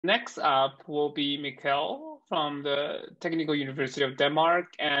Next up will be Mikkel from the Technical University of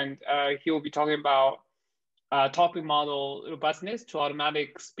Denmark, and he will be talking about topic model robustness to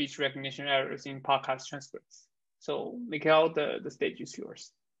automatic speech recognition errors in podcast transcripts. So, Mikkel, the stage is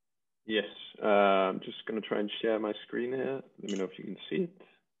yours. Yes, I'm just going to try and share my screen here. Let me know if you can see it.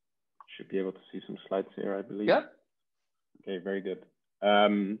 Should be able to see some slides here, I believe. Yeah. Okay, very good.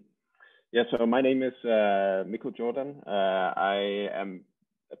 Yeah, so my name is Mikkel Jordahn. I am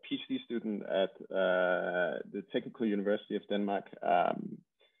a PhD student at the Technical University of Denmark.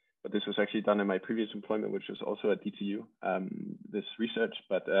 But this was actually done in my previous employment, which was also at DTU, this research.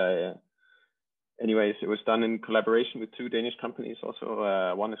 But anyways, it was done in collaboration with two Danish companies.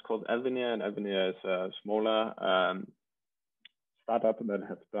 Also, one is called Alvenir, and Alvenir is a smaller startup that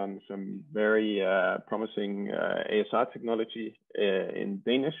has done some very promising ASR technology in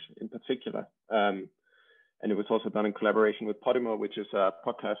Danish in particular. And it was also done in collaboration with Podimo, which is a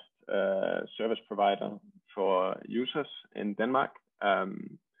podcast service provider for users in Denmark.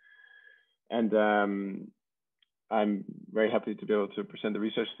 I'm very happy to be able to present the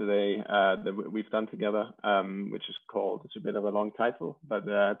research today that we've done together, which is called, it's a bit of a long title, but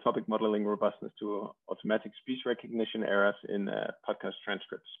topic modeling robustness to automatic speech recognition errors in podcast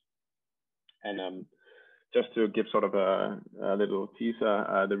transcripts. And just to give sort of a little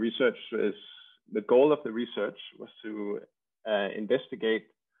teaser, the goal of the research was to investigate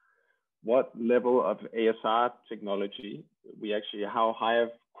what level of ASR technology how high of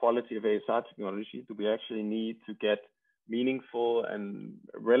quality of ASR technology do we actually need to get meaningful and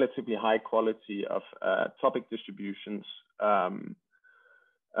relatively high quality of topic distributions on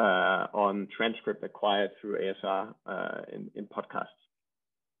transcript acquired through ASR in podcasts.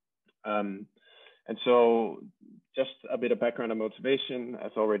 And so just a bit of background and motivation,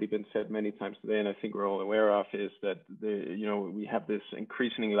 as already been said many times today, and I think we're all aware of, is that we have this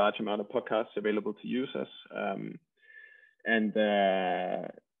increasingly large amount of podcasts available to users. And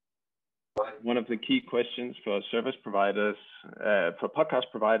one of the key questions for service providers, for podcast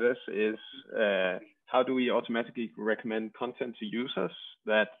providers, is how do we automatically recommend content to users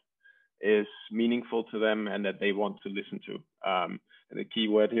that is meaningful to them and that they want to listen to? And the key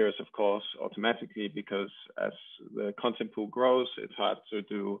word here is, of course, automatically, because as the content pool grows, it's hard to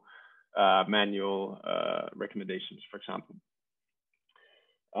do manual recommendations, for example.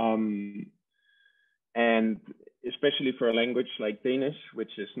 And especially for a language like Danish,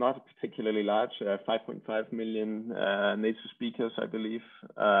 which is not particularly large, 5.5 million native speakers, I believe.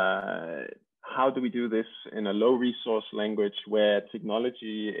 How do we do this in a low resource language where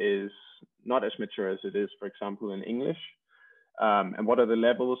technology is not as mature as it is, for example, in English? And what are the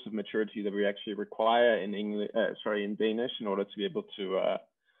levels of maturity that we actually require in in Danish in order to be able to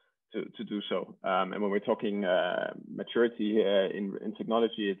do so? And when we're talking maturity in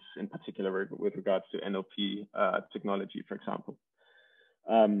technology, it's in particular with regards to NLP technology, for example.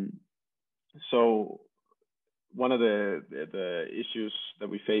 So one of the issues that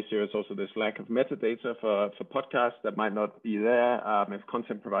we face here is also this lack of metadata for podcasts that might not be there if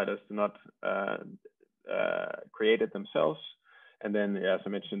content providers do not create it themselves. And then, as I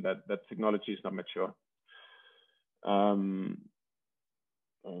mentioned, that technology is not mature.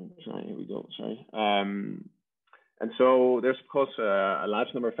 Here we go, sorry. And so there's, of course, a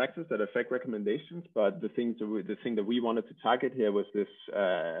large number of factors that affect recommendations, but the thing that we wanted to target here was this,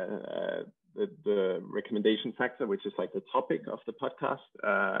 the recommendation factor, which is like the topic of the podcast.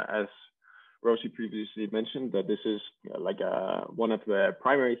 As Rosie previously mentioned, that this is like one of the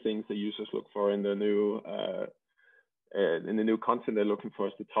primary things that users look for in the new content they're looking for,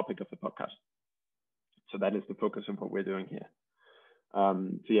 is the topic of the podcast. So that is the focus of what we're doing here. So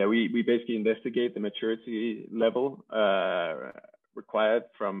yeah, we basically investigate the maturity level required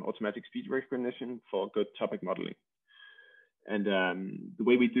from automatic speech recognition for good topic modeling. And the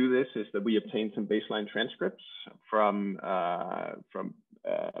way we do this is that we obtain some baseline transcripts from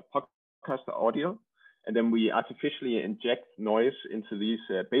podcast audio, and then we artificially inject noise into these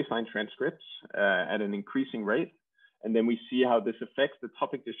baseline transcripts at an increasing rate. And then we see how this affects the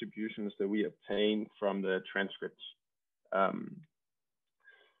topic distributions that we obtain from the transcripts.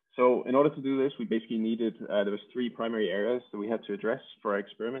 So in order to do this, we basically needed, there was three primary areas that we had to address for our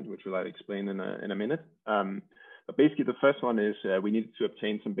experiment, which I'll explain in a minute. But basically the first one is we needed to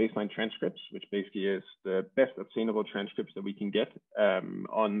obtain some baseline transcripts, which basically is the best obtainable transcripts that we can get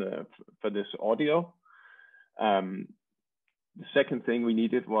for this audio. The second thing we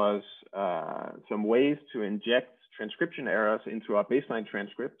needed was some ways to inject transcription errors into our baseline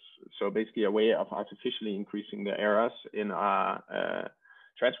transcripts. So basically a way of artificially increasing the errors in our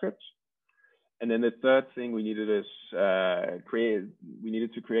transcripts. And then the third thing we needed is we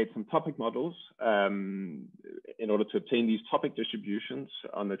needed to create some topic models in order to obtain these topic distributions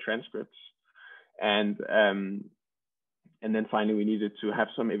on the transcripts. And then finally, we needed to have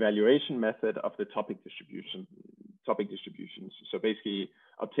some evaluation method of the topic distributions. So basically,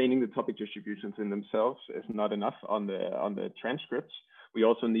 obtaining the topic distributions in themselves is not enough on the transcripts. We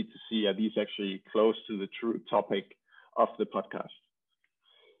also need to see, are these actually close to the true topic of the podcast?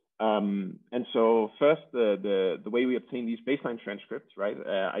 And so first, the way we obtain these baseline transcripts, right?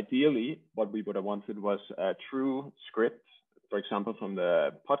 Ideally, what we would have wanted was a true script, for example, from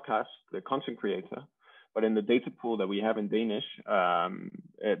the podcast, the content creator. But in the data pool that we have in Danish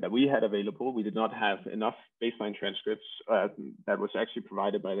that we had available, we did not have enough baseline transcripts that was actually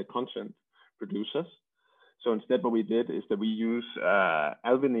provided by the content producers. So instead, what we did is that we use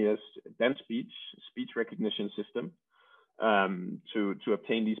Alvenir's dense speech recognition system to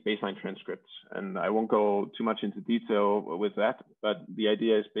obtain these baseline transcripts. And I won't go too much into detail with that, but the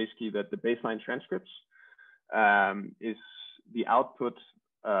idea is basically that the baseline transcripts is the output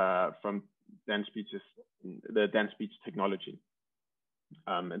from the dense speech technology.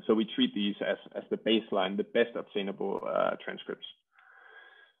 And so we treat these as the baseline, the best obtainable transcripts.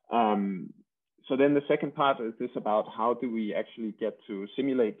 So then the second part is this about how do we actually get to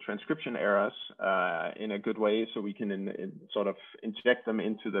simulate transcription errors in a good way, so we can sort of inject them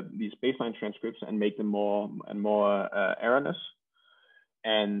into these baseline transcripts and make them more and more errorless.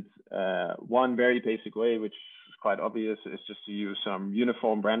 And one very basic way, which is quite obvious, is just to use some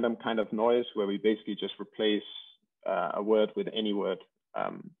uniform random kind of noise where we basically just replace a word with any word.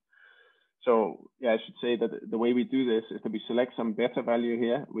 So yeah, I should say that the way we do this is that we select some beta value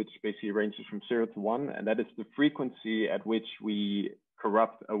here, which basically ranges from 0 to 1, and that is the frequency at which we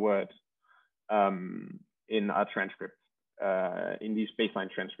corrupt a word in our transcript, in these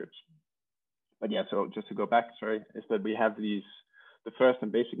baseline transcripts. But yeah, so just to go back, sorry, is that we have these, the first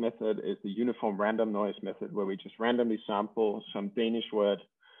and basic method is the uniform random noise method, where we just randomly sample some Danish word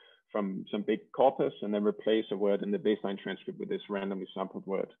from some big corpus and then replace a word in the baseline transcript with this randomly sampled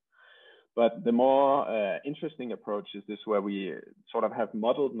word. But the more interesting approach is this, where we sort of have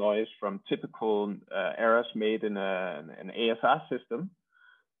modeled noise from typical errors made in an ASR system.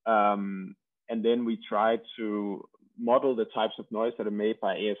 And then we try to model the types of noise that are made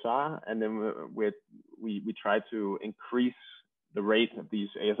by ASR. And then we try to increase the rate of these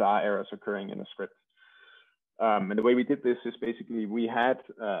ASR errors occurring in a script. And the way we did this is basically we had,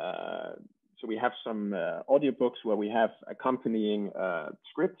 so we have some audiobooks where we have accompanying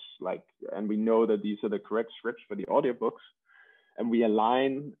scripts, and we know that these are the correct scripts for the audiobooks, and we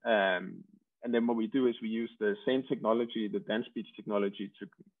align, and then what we do is we use the same technology, the dense speech technology, to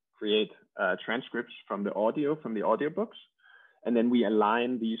create transcripts from the audiobooks, and then we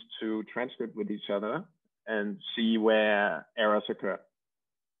align these two transcripts with each other and see where errors occur.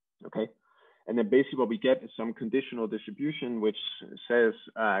 Okay. And then basically what we get is some conditional distribution, which says,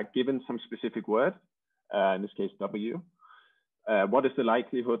 given some specific word, in this case, W, what is the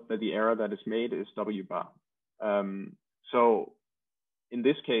likelihood that the error that is made is W bar? So in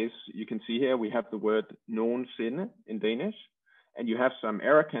this case, you can see here, we have the word nogensinde in Danish, and you have some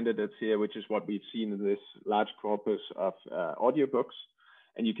error candidates here, which is what we've seen in this large corpus of audiobooks.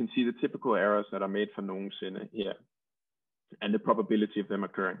 And you can see the typical errors that are made for nogensinde here and the probability of them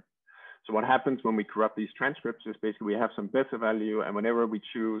occurring. So what happens when we corrupt these transcripts is basically we have some beta value, and whenever we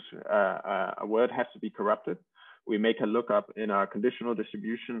choose a word has to be corrupted, we make a lookup in our conditional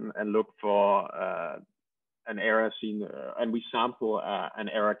distribution and look for an error seen, and we sample an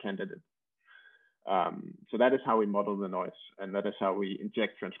error candidate. So that is how we model the noise, and that is how we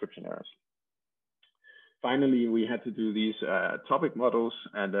inject transcription errors. Finally, we had to do these topic models,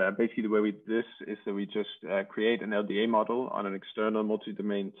 and basically the way we do this is that we just create an LDA model on an external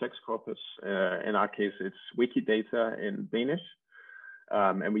multi-domain text corpus. In our case, it's Wikidata in Danish,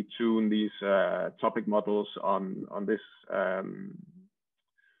 and we tune these topic models on this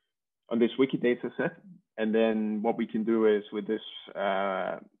Wikidata set. And then what we can do is with this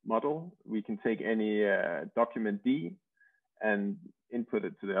model, we can take any document D and input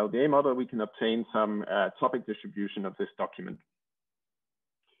it to the LDA model. We can obtain some topic distribution of this document.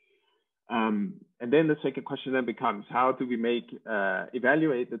 And then the second question then becomes, how do we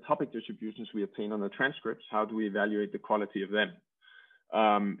evaluate the topic distributions we obtain on the transcripts? How do we evaluate the quality of them?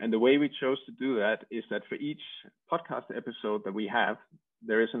 And the way we chose to do that is that for each podcast episode that we have,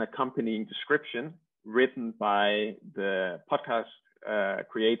 there is an accompanying description written by the podcast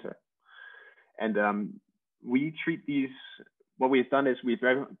creator. And we treat these, what we've done is we've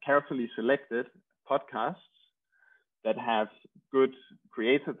very carefully selected podcasts that have good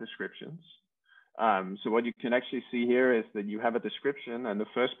creator descriptions. So what you can actually see here is that you have a description, and the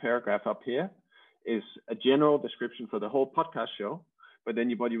first paragraph up here is a general description for the whole podcast show. But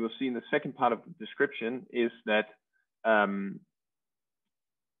then what you will see in the second part of the description is that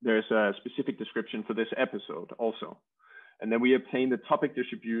there's a specific description for this episode also. And then we obtain the topic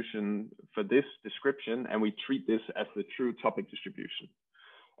distribution for this description, and we treat this as the true topic distribution.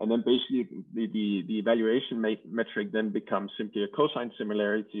 And then basically the evaluation metric then becomes simply a cosine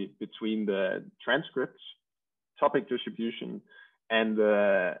similarity between the transcripts, topic distribution, and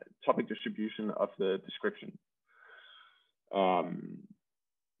the topic distribution of the description.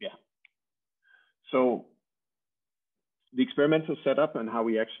 Yeah. So the experimental setup and how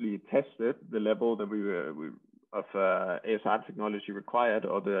we actually tested the level that of ASR technology required,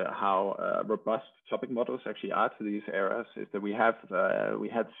 or how robust topic models actually are to these errors, is that we had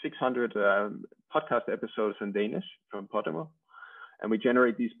 600 podcast episodes in Danish from Podemo, and we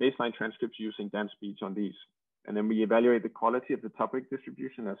generate these baseline transcripts using dance speech on these. And then we evaluate the quality of the topic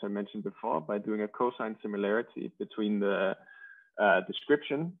distribution, as I mentioned before, by doing a cosine similarity between the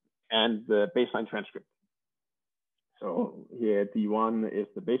description and the baseline transcript. So here D1 is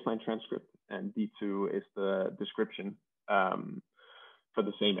the baseline transcript, and D2 is the description for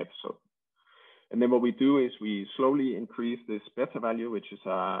the same episode. And then what we do is we slowly increase this beta value, which is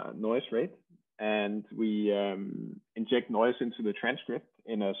our noise rate, and we inject noise into the transcript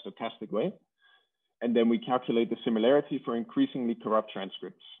in a stochastic way. And then we calculate the similarity for increasingly corrupt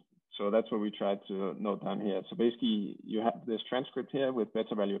transcripts. So that's what we try to note down here. So basically you have this transcript here with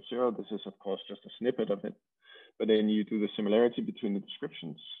beta value of 0. This is of course just a snippet of it. But then you do the similarity between the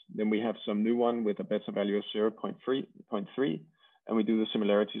descriptions. Then we have some new one with a beta value of 0.3, and we do the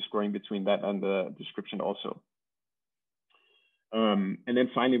similarity scoring between that and the description also. And then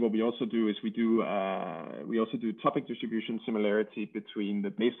finally, what we also do is we also do topic distribution similarity between the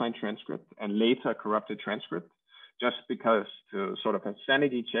baseline transcript and later corrupted transcript, just because to sort of a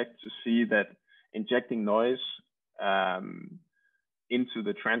sanity check to see that injecting noise into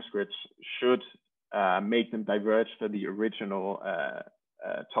the transcripts should make them diverge for the original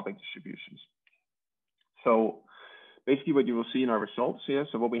topic distributions. So basically what you will see in our results here,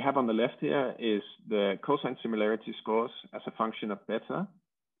 so what we have on the left here is the cosine similarity scores as a function of beta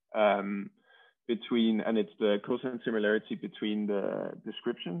and it's the cosine similarity between the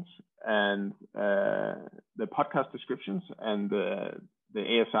descriptions and the podcast descriptions and the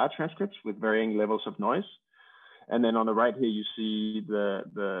ASR transcripts with varying levels of noise. And then on the right here, you see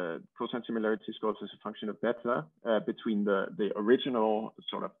the cosine similarity scores as a function of beta between the original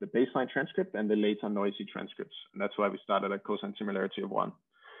sort of the baseline transcript and the later noisy transcripts. And that's why we started a cosine similarity of 1.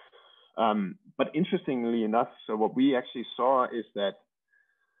 But interestingly enough, so what we actually saw is that,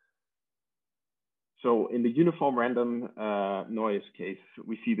 so in the uniform random noise case,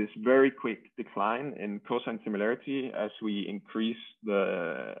 we see this very quick decline in cosine similarity as we increase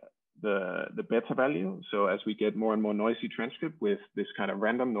the beta value. So as we get more and more noisy transcript with this kind of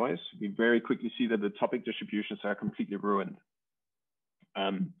random noise, we very quickly see that the topic distributions are completely ruined.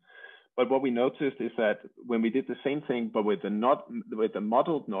 But what we noticed is that when we did the same thing, but with the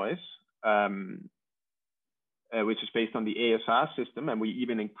modeled noise, which is based on the ASR system, and we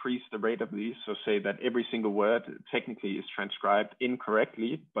even increase the rate of these, so say that every single word technically is transcribed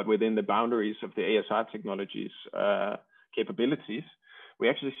incorrectly, but within the boundaries of the ASR technology's capabilities, we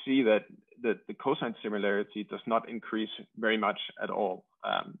actually see that the cosine similarity does not increase very much at all.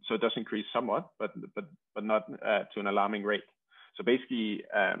 So it does increase somewhat, but not to an alarming rate. So basically,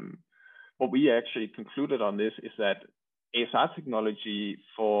 what we actually concluded on this is that ASR technology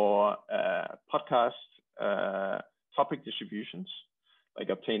for podcast topic distributions, like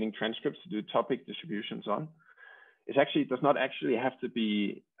obtaining transcripts to do topic distributions on, does not actually have to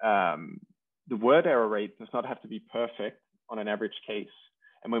be, the word error rate does not have to be perfect on an average case.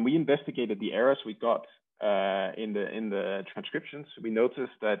 And when we investigated the errors we got in the transcriptions, we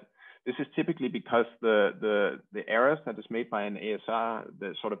noticed that this is typically because the errors that is made by an ASR,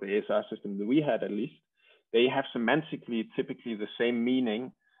 the sort of the ASR system that we had at least, they have semantically typically the same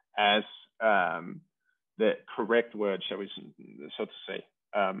meaning as the correct word, shall we so to say.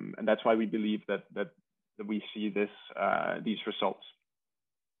 And that's why we believe that we see these results.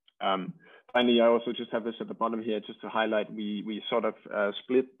 Finally, I also just have this at the bottom here just to highlight, we sort of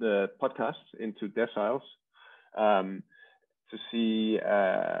split the podcasts into deciles to see,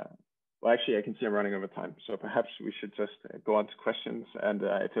 well, actually, I can see I'm running over time. So perhaps we should just go on to questions. And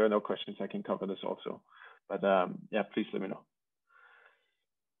if there are no questions, I can cover this also. But yeah, please let me know.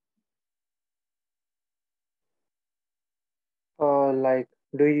 Like,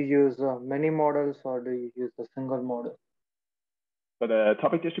 do you use many models or do you use a single model? For the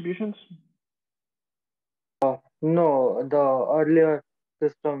topic distributions? No, the earlier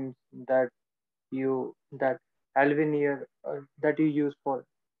systems that Alvinier that you use for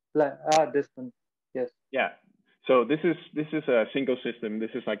like this one. Yes. Yeah. So this is a single system. This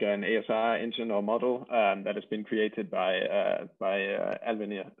is like an ASR engine or model that has been created by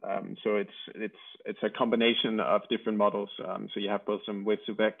Alvinier. So it's a combination of different models. So you have both some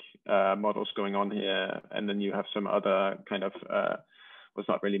Web2Vec models going on here, and then you have some other kind of well, it's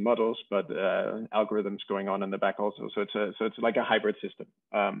not really models, but algorithms going on in the back also. So it's like a hybrid system.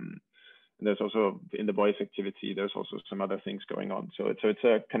 And there's also in the voice activity, there's also some other things going on. So it's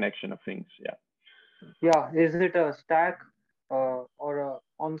a connection of things. Yeah. Yeah. Is it a stack or a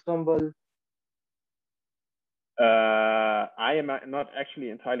ensemble? I am not actually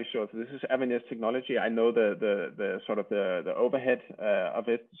entirely sure. So this is Avenir's technology. I know the sort of the overhead of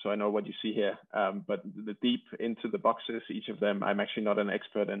it, so I know what you see here. But the deep into the boxes, each of them, I'm actually not an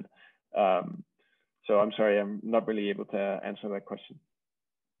expert in. So I'm sorry, I'm not really able to answer that question.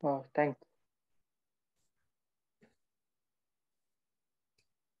 Oh, thanks.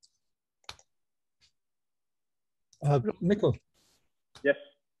 Mikkel. Yes.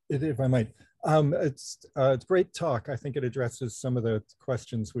 If I might. It's a great talk. I think it addresses some of the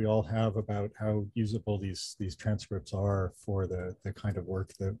questions we all have about how usable these transcripts are for the kind of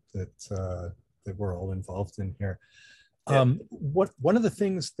work that we're all involved in here. Yeah. One of the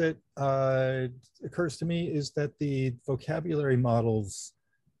things that occurs to me is that the vocabulary models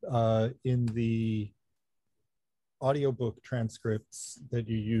in the audiobook transcripts that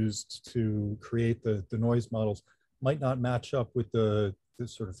you used to create the noise models might not match up with the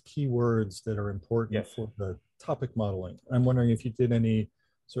sort of keywords that are important. Yes. For the topic modeling. I'm wondering if you did any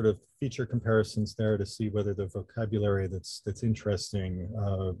sort of feature comparisons there to see whether the vocabulary that's interesting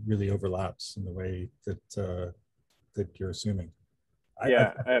really overlaps in the way that you're assuming.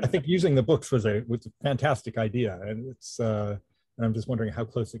 Yeah, I think using the books was a fantastic idea, and it's and I'm just wondering how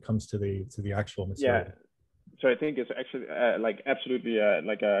close it comes to the actual material. Yeah. So I think it's actually like absolutely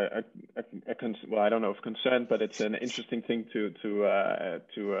like well, I don't know if concern, but it's an interesting thing to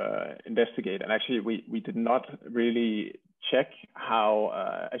investigate. And actually, we did not really check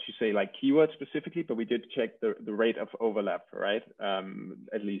how, as you say, like keywords specifically, but we did check the rate of overlap, right?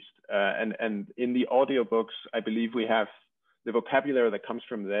 At least, and in the audiobooks, I believe we have the vocabulary that comes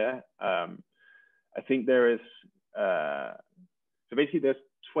from there. I think there is so basically there's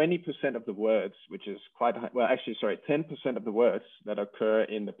 20% of the words, which is quite high. Well, actually, sorry, 10% of the words that occur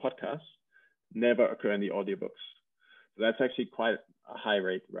in the podcast never occur in the audiobooks. So that's actually quite a high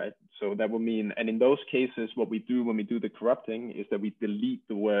rate, right? So that will mean, and in those cases, what we do when we do the corrupting is that we delete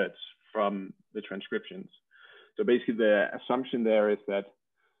the words from the transcriptions. So basically the assumption there is that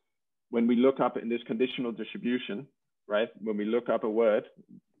when we look up in this conditional distribution, right? When we look up a word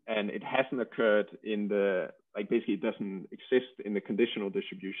and it hasn't occurred in the, like basically it doesn't exist in the conditional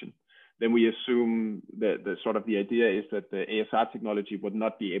distribution, then we assume that the sort of the idea is that the ASR technology would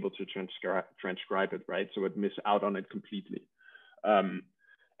not be able to transcribe it, right? So it miss out on it completely. And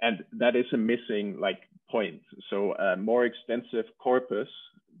that is a missing like point. So a more extensive corpus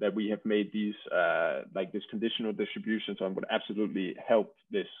that we have made these like this conditional distributions on would absolutely help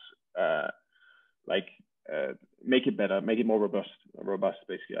this make it better, make it more robust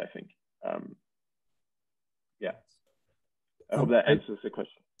basically, I think. Yeah, I hope that answers the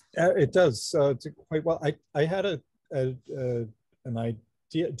question. It does quite well. I had an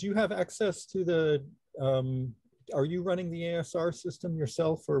idea. Do you have access to the, are you running the ASR system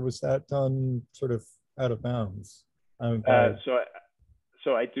yourself, or was that done sort of out of bounds?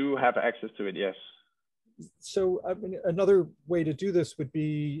 So I do have access to it, yes. So I mean, another way to do this would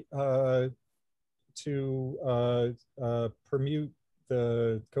be to permute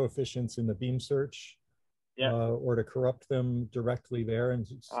the coefficients in the beam search. Yeah. Or to corrupt them directly there and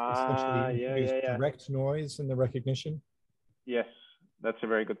essentially introduce direct noise in the recognition. Yes, that's a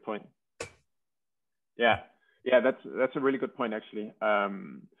very good point. Yeah, that's a really good point actually.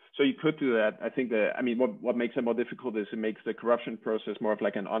 So you could do that. I think what makes it more difficult is it makes the corruption process more of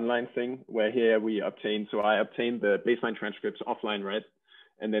like an online thing, where here we obtain. So I obtained the baseline transcripts offline, right?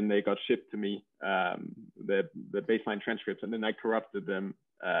 And then they got shipped to me, the baseline transcripts, and then I corrupted them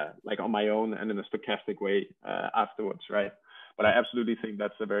like on my own and in a stochastic way afterwards, right? But I absolutely think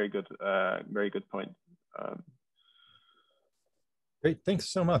that's a very good point. Great, thanks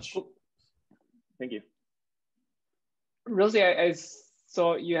so much. Thank you. Rosie, I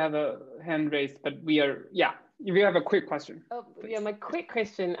saw you have a hand raised, but we have a quick question. Oh, yeah, my quick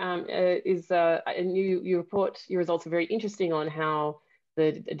question is, and you report your results are very interesting on how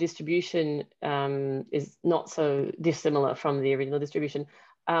the distribution is not so dissimilar from the original distribution.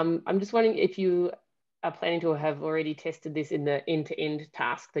 I'm just wondering if you are planning to have already tested this in the end-to-end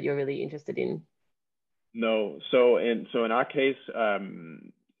task that you're really interested in? No. So in our case,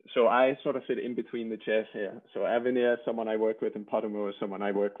 so I sort of sit in between the chairs here. So Avenir is someone I work with, and Podemo is someone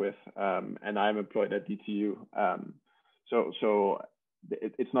I work with, and I'm employed at DTU. So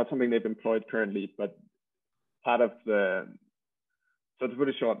it's not something they've employed currently, but part of the, so to put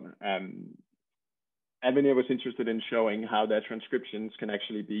it short, Avenir was interested in showing how their transcriptions can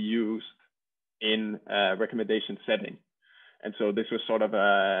actually be used in a recommendation setting. And so this was sort of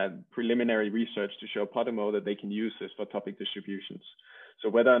a preliminary research to show Podemo that they can use this for topic distributions. So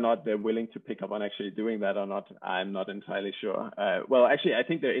whether or not they're willing to pick up on actually doing that or not, I'm not entirely sure. Well, actually, I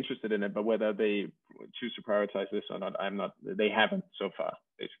think they're interested in it, but whether they choose to prioritize this or not, I'm not, they haven't so far,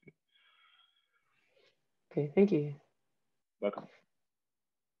 basically. Okay, thank you. Welcome.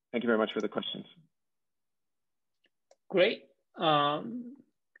 Thank you very much for the questions. Great.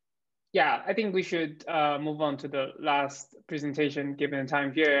 Yeah, I think we should move on to the last presentation given the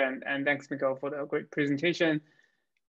time here. And thanks, Mikkel, for the great presentation.